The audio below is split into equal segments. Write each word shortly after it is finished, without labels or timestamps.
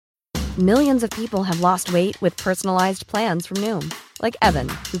Millions of people have lost weight with personalized plans from Noom. Like Evan,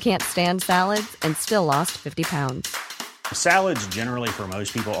 who can't stand salads and still lost 50 pounds. Salads generally for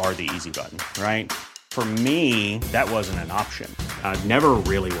most people are the easy button, right? For me, that wasn't an option. I never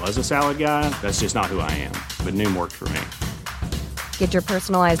really was a salad guy. That's just not who I am. But Noom worked for me. Get your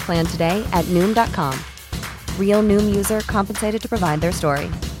personalized plan today at Noom.com. Real Noom user compensated to provide their story.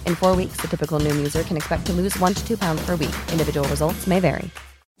 In 4 weeks, the typical Noom user can expect to lose 1 to 2 pounds per week. Individual results may vary.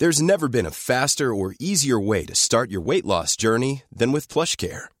 There's never been a faster or easier way to start your weight loss journey than with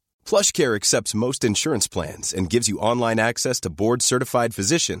PlushCare. PlushCare accepts most insurance plans and gives you online access to board-certified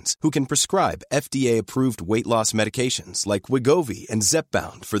physicians who can prescribe FDA-approved weight loss medications like Wegovy and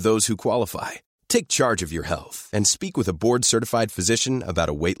Zepbound for those who qualify. Take charge of your health and speak with a board-certified physician about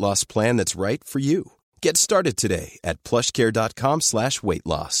a weight loss plan that's right for you. Get started today at plushcare.com/weight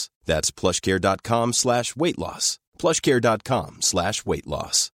loss. That's plushcare.com/weight loss. plushcare.com/weight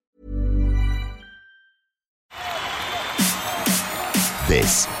loss.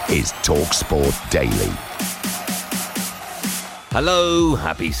 This is TalkSport Daily. Hello,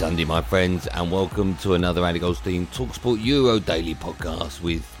 happy Sunday, my friends, and welcome to another Andy Goldstein TalkSport Euro Daily podcast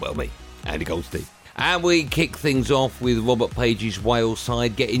with, well, me, Andy Goldstein. And we kick things off with Robert Page's Wales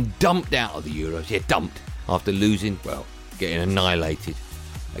side getting dumped out of the Euros. Yeah, dumped after losing, well, getting annihilated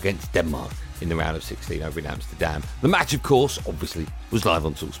against Denmark in the round of 16 over in Amsterdam. The match, of course, obviously, was live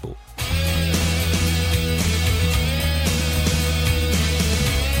on TalkSport.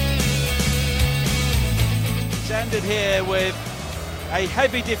 It's ended here with a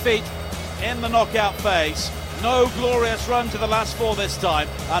heavy defeat in the knockout phase. No glorious run to the last four this time,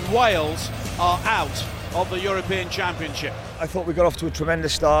 and Wales are out of the European Championship. I thought we got off to a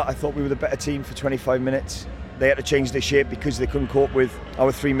tremendous start. I thought we were the better team for 25 minutes. They had to change their shape because they couldn't cope with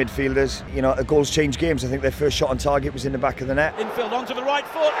our three midfielders. You know, the goals change games. I think their first shot on target was in the back of the net. Infield onto the right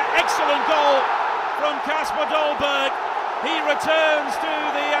foot. Excellent goal from Kasper Dolberg. He returns to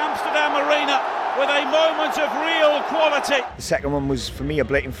the Amsterdam Arena with a moment of real quality. The second one was, for me, a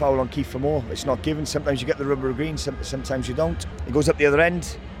blatant foul on Kiefer Moore. It's not given. Sometimes you get the rubber green, sometimes you don't. It goes up the other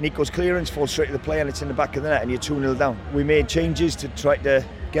end. Nico's clearance falls straight to the player and it's in the back of the net and you're 2-0 down. We made changes to try to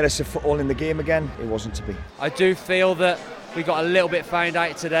get us a foothold in the game again. It wasn't to be. I do feel that we got a little bit found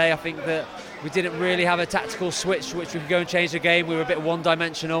out today. I think that we didn't really have a tactical switch which we could go and change the game. We were a bit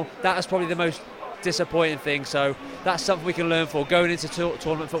one-dimensional. That was probably the most disappointing thing. So that's something we can learn for going into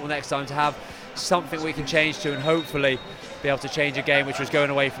tournament football next time, to have something we can change to and hopefully be able to change a game which was going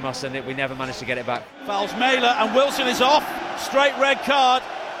away from us and we never managed to get it back. Fouls Mailer and Wilson is off. Straight red card.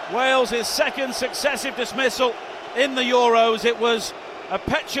 Wales' second successive dismissal in the Euros. It was a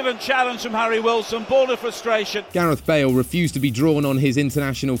petulant challenge from Harry Wilson, border frustration. Gareth Bale refused to be drawn on his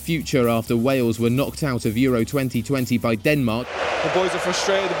international future after Wales were knocked out of Euro 2020 by Denmark. The boys are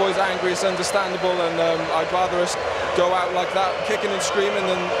frustrated, the boys are angry, it's understandable, and I'd rather us go out like that, kicking and screaming,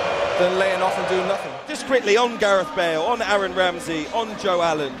 than laying off and doing nothing. Just quickly on Gareth Bale, on Aaron Ramsey, on Joe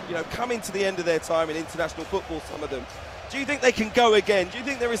Allen, coming to the end of their time in international football, some of them. Do you think they can go again? Do you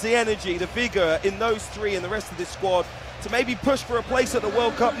think there is the energy, the vigour in those three and the rest of this squad to maybe push for a place at the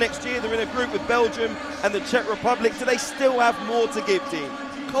World Cup next year? They're in a group with Belgium and the Czech Republic. Do they still have more to give, team?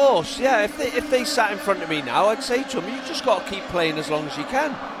 Of course, yeah. If they sat in front of me now, I'd say to them, you just got to keep playing as long as you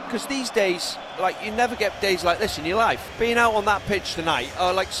can. Because these days, you never get days like this in your life. Being out on that pitch tonight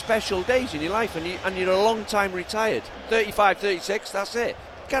are like special days in your life, and you're a long time retired. 35, 36, that's it.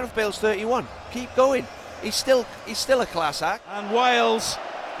 Gareth Bale's 31. Keep going. He's still a class act. And Wales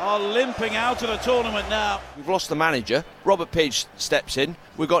are limping out of the tournament now. We've lost the manager. Robert Page steps in.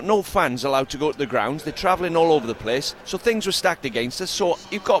 We've got no fans allowed to go to the grounds. They're travelling all over the place. So things were stacked against us. So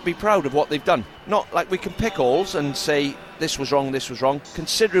you've got to be proud of what they've done. Not like we can pick holes and say this was wrong, this was wrong.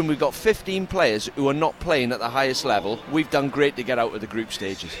 Considering we've got 15 players who are not playing at the highest level, we've done great to get out of the group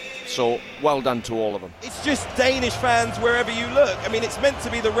stages. So well done to all of them. It's just Danish fans wherever you look. I mean, it's meant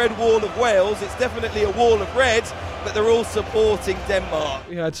to be the red wall of Wales. It's definitely a wall of red, but they're all supporting Denmark.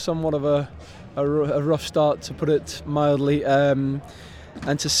 We had somewhat of a rough start, to put it mildly, and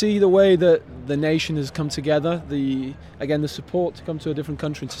to see the way that the nation has come together, the support to come to a different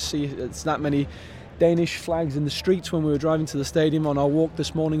country, and to see it's that many Danish flags in the streets when we were driving to the stadium on our walk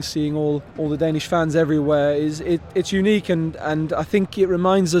this morning, seeing all the Danish fans everywhere, it's unique, and I think it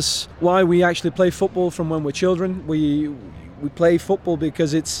reminds us why we actually play football from when we're children. We play football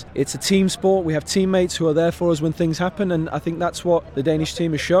because it's a team sport. We have teammates who are there for us when things happen, and I think that's what the Danish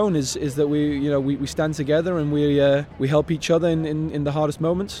team has shown is that we stand together and we help each other in the hardest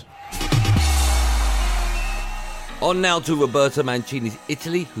moments. On now to Roberto Mancini's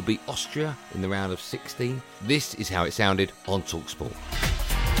Italy, who beat Austria in the round of 16. This is how it sounded on TalkSport.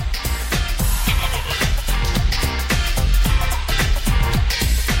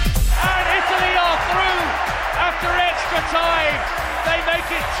 make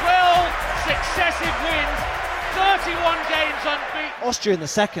it 12 successive wins, 31 games unbeaten. Austria in the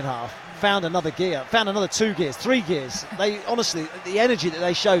second half found another gear, found another 2 gears, 3 gears. They honestly, the energy that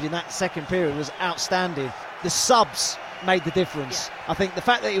they showed in that second period was outstanding. The subs made the difference. I think the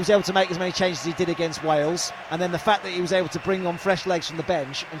fact that he was able to make as many changes as he did against Wales, and then the fact that he was able to bring on fresh legs from the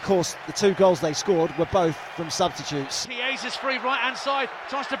bench, and of course the 2 goals they scored were both from substitutes. Chiesa's free right hand side,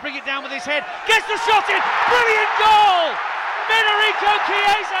 tries to bring it down with his head, gets the shot in, brilliant goal! Federico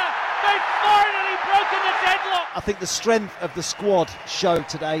Chiesa, they've finally broken the deadlock. I think the strength of the squad showed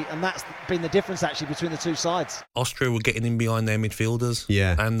today, and that's been the difference actually between the 2 sides. Austria were getting in behind their midfielders,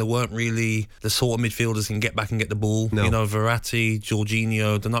 and they weren't really the sort of midfielders who can get back and get the ball. No. You know, Verratti,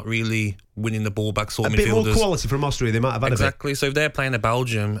 Jorginho, they're not really winning the ball back sort of midfielders. A bit more quality from Austria, they might have had exactly. So if they're playing at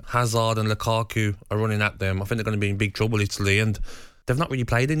Belgium, Hazard and Lukaku are running at them, I think they're going to be in big trouble, Italy, and they've not really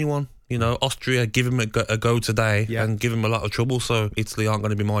played anyone. You know, Austria give them a go today and give them a lot of trouble, so Italy aren't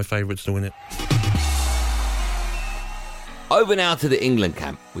going to be my favourites to win it. Over now to the England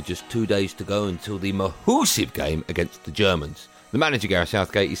camp, with just 2 days to go until the massive game against the Germans. The manager, Gareth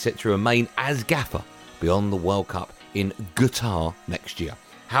Southgate, is set to remain as gaffer beyond the World Cup in Qatar next year.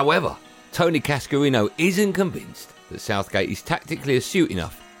 However, Tony Cascarino isn't convinced that Southgate is tactically astute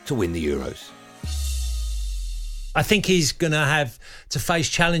enough to win the Euros. I think he's going to have to face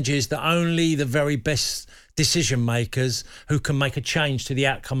challenges that only the very best decision makers who can make a change to the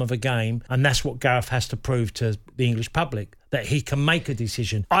outcome of a game, and that's what Gareth has to prove to the English public, that he can make a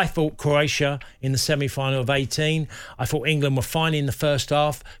decision. I thought Croatia in the semi-final of 18, I thought England were fine in the first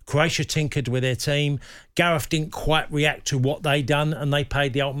half. Croatia tinkered with their team. Gareth didn't quite react to what they'd done, and they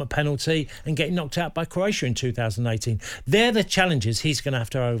paid the ultimate penalty and getting knocked out by Croatia in 2018. They're the challenges he's going to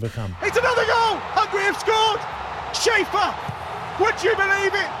have to overcome. It's another goal! Hungary have scored! Schaefer! Would you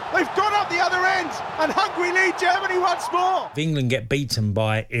believe it? They've gone up the other end and Hungary lead Germany once more. If England get beaten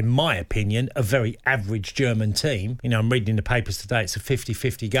by, in my opinion, a very average German team, you know, I'm reading in the papers today, it's a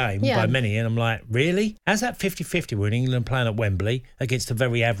 50-50 game by many, and I'm like, really? How's that 50-50 when England playing at Wembley against a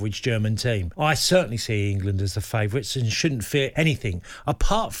very average German team? I certainly see England as the favourites and shouldn't fear anything.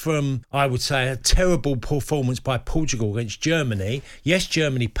 Apart from, I would say, a terrible performance by Portugal against Germany. Yes,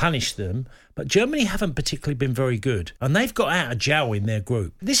 Germany punished them, but Germany haven't particularly been very good, and they've got out of jail in their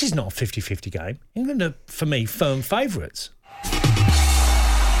group. This is not a 50-50 game. England are, for me, firm favourites.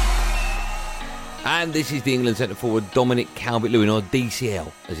 And this is the England centre-forward Dominic Calvert-Lewin, or DCL,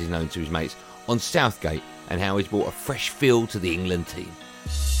 as he's known to his mates, on Southgate and how he's brought a fresh feel to the England team.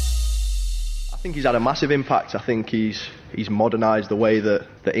 I think he's had a massive impact. I think he's modernised the way that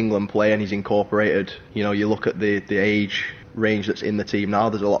England play, and he's incorporated, you know, you look at the age range that's in the team now,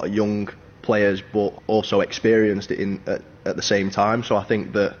 there's a lot of young players but also experienced at the same time. So I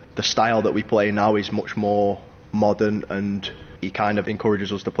think that the style that we play now is much more modern, and he kind of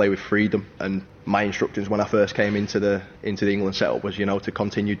encourages us to play with freedom. And my instructions when I first came into the England setup was, you know, to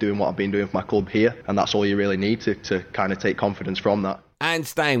continue doing what I've been doing for my club here, and that's all you really need to kind of take confidence from that. And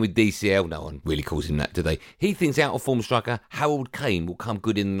staying with DCL, no one really calls him that, do they? He thinks out-of-form striker Harold Kane will come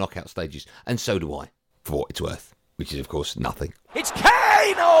good in the knockout stages, and so do I, for what it's worth, which is, of course, nothing. It's Kane!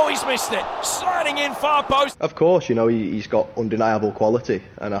 Oh, he's missed it. Sliding in far post. Of course, you know, he's got undeniable quality,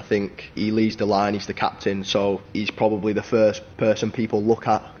 and I think he leads the line, he's the captain, so he's probably the first person people look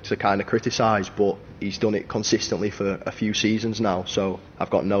at to kind of criticise, but he's done it consistently for a few seasons now, so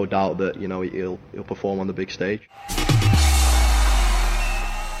I've got no doubt that, you know, he'll perform on the big stage.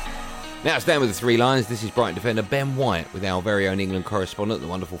 Now staying with the Three Lions, this is Brighton defender Ben White with our very own England correspondent, the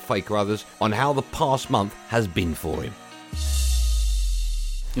wonderful Faker Others, on how the past month has been for him.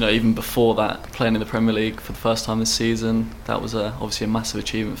 You know, even before that, playing in the Premier League for the first time this season, that was obviously a massive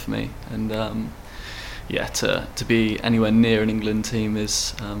achievement for me. And to be anywhere near an England team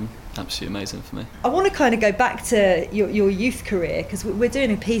is absolutely amazing for me. I want to kind of go back to your youth career, because we're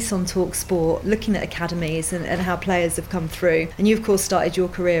doing a piece on TalkSport looking at academies and how players have come through. And you, of course, started your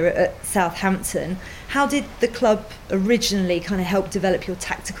career at Southampton. How did the club originally kind of help develop your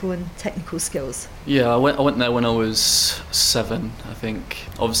tactical and technical skills? Yeah, I went there when I was 7, I think.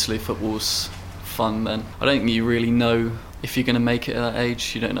 Obviously, football's fun then. I don't think you really know if you're going to make it at that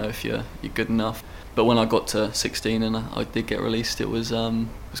age. You don't know if you're good enough. But when I got to 16 and I did get released, it was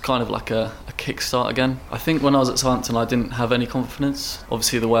kind of like a kickstart again. I think when I was at Southampton, I didn't have any confidence.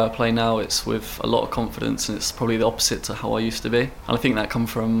 Obviously, the way I play now, it's with a lot of confidence, and it's probably the opposite to how I used to be. And I think that coming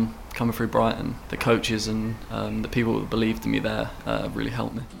through Brighton, the coaches and the people that believed in me there really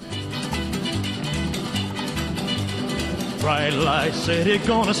helped me. Bright light city,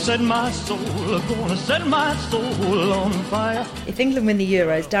 gonna set my soul on fire. If England win the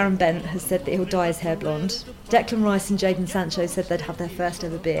Euros, Darren Bent has said that he'll dye his hair blonde. Declan Rice and Jadon Sancho said they'd have their first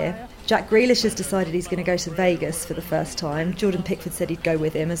ever beer. Jack Grealish has decided he's going to go to Vegas for the first time. Jordan Pickford said he'd go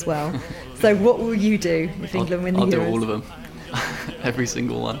with him as well. So what will you do if England win the Euros? I'll do all of them. Every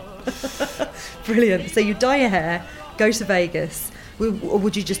single one. Brilliant. So you dye your hair, go to Vegas, or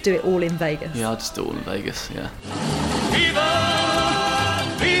would you just do it all in Vegas? Yeah, I'll just do it all in Vegas, yeah. Viva,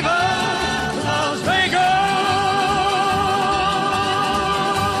 Viva Las Vegas!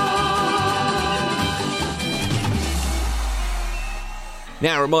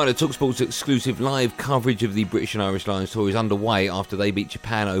 Now, a reminder, TalkSport's exclusive live coverage of the British and Irish Lions tour is underway after they beat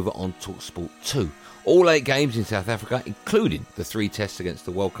Japan over on TalkSport 2. All 8 games in South Africa, including the 3 tests against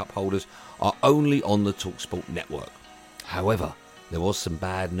the World Cup holders, are only on the TalkSport network. However, there was some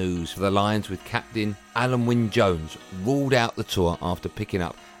bad news for the Lions, with captain Alun Wyn Jones ruled out the tour after picking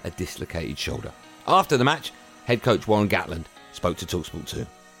up a dislocated shoulder. After the match, head coach Warren Gatland spoke to TalkSport 2.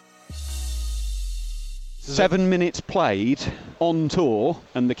 7 minutes played on tour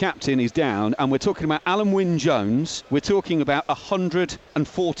and the captain is down, and we're talking about Alun Wyn Jones. We're talking about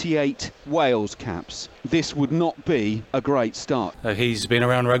 148 Wales caps. This would not be a great start. He's been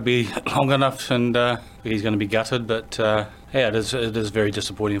around rugby long enough, and he's going to be gutted, but yeah, it is very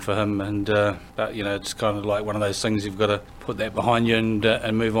disappointing for him, and but you know, it's kind of like one of those things, you've got to put that behind you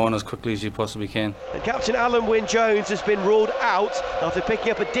and move on as quickly as you possibly can. And Captain Alun Wyn Jones has been ruled out after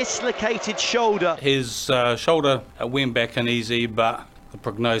picking up a dislocated shoulder. His shoulder went back in easy, but the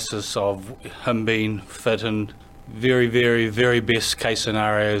prognosis of him being fit and very, very, very best case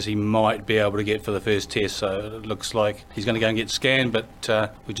scenarios he might be able to get for the first test, so it looks like he's going to go and get scanned, but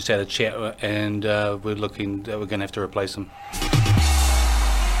we just had a chat and we're looking that we're going to have to replace him.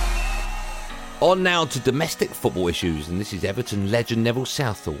 On now to domestic football issues, and this is Everton legend Neville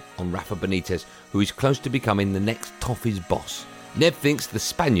Southall on Rafa Benitez, who is close to becoming the next Toffee's boss. Nev thinks the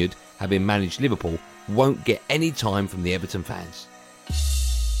Spaniard, having managed Liverpool, won't get any time from the Everton fans.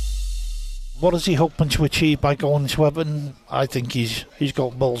 What is he hoping to achieve by going to Everton? I think he's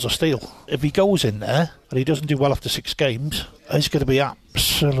got balls of steel. If he goes in there and he doesn't do well after 6 games, it's going to be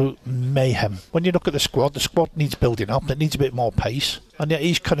absolute mayhem. When you look at the squad needs building up. It needs a bit more pace. And yet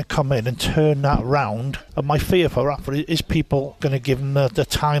he's going to come in and turn that round. And my fear for Rafa is people going to give him the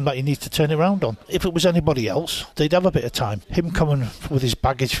time that he needs to turn it around on. If it was anybody else, they'd have a bit of time. Him coming with his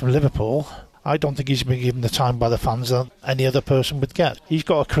baggage from Liverpool, I don't think he's been given the time by the fans that any other person would get. He's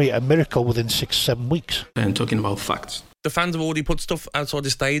got to create a miracle within 6-7 weeks. And talking about facts. The fans have already put stuff outside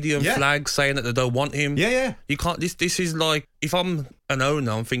the stadium, flags saying that they don't want him. Yeah. You can't. This is like, if I'm an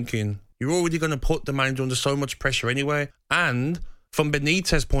owner, I'm thinking you're already going to put the manager under so much pressure anyway. And from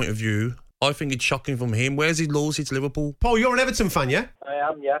Benitez's point of view, I think it's shocking from him. Where's his loyalty to Liverpool? Paul, you're an Everton fan, yeah? I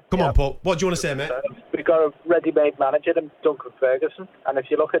am, yeah. Come on, Paul. What do you want to say, mate? We've got a ready-made manager in Duncan Ferguson, and if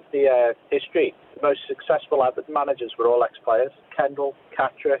you look at the history, the most successful Everton managers were all ex-players. Kendall,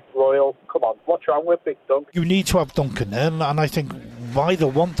 Catrick, Royal. Come on, what's wrong with Big Dunk? You need to have Duncan there, and I think why they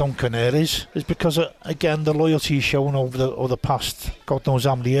want Duncan there is because, again, the loyalty he's shown over the past, God knows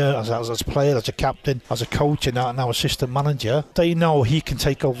how many years, as a player, as a captain, as a coach, and now assistant manager, they know he can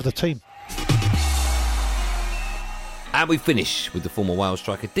take over the team. And we finish with the former Wales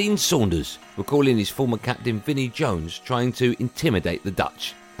striker Dean Saunders recalling his former captain Vinnie Jones trying to intimidate the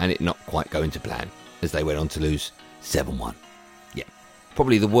Dutch, and it not quite going to plan as they went on to lose 7-1. Yeah,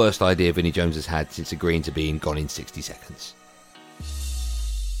 probably the worst idea Vinnie Jones has had since agreeing to being gone in 60 seconds.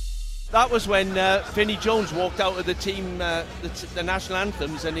 That was when Vinnie Jones walked out of the team, the national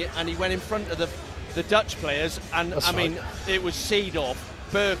anthems, and he went in front of the Dutch players, and That's right. it was Seedorf,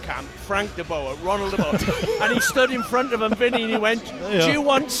 Bergkamp, Frank de Boer, Ronald de Boer, and he stood in front of him, Vinny, and he went, do you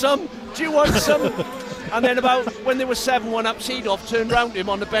want some? Do you want some? And then about when they were 7-1 up, Seedorf turned round to him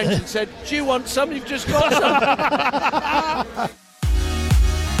on the bench and said, do you want some? You've just got some.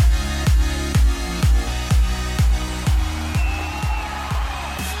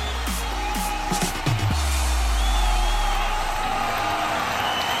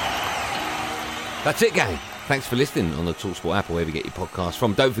 That's it, gang. Thanks for listening on the TalkSport app or wherever you get your podcasts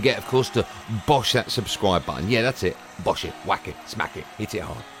from. Don't forget, of course, to bosh that subscribe button. Yeah, that's it. Bosh it, whack it, smack it, hit it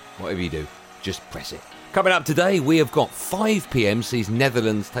hard. Whatever you do, just press it. Coming up today, we have got 5 p.m. sees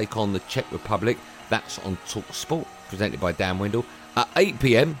Netherlands take on the Czech Republic. That's on TalkSport, presented by Dan Wendell. At 8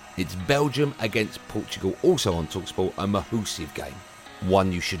 p.m, it's Belgium against Portugal, also on TalkSport, a massive game.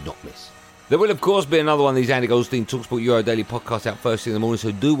 One you should not miss. There will, of course, be another one of these Andy Goldstein TalkSport Euro Daily podcasts out first thing in the morning,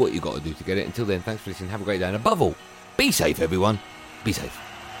 so do what you've got to do to get it. Until then, thanks for listening. Have a great day. And above all, be safe, everyone. Be safe.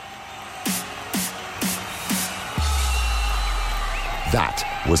 That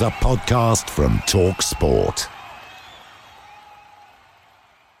was a podcast from Talk Sport.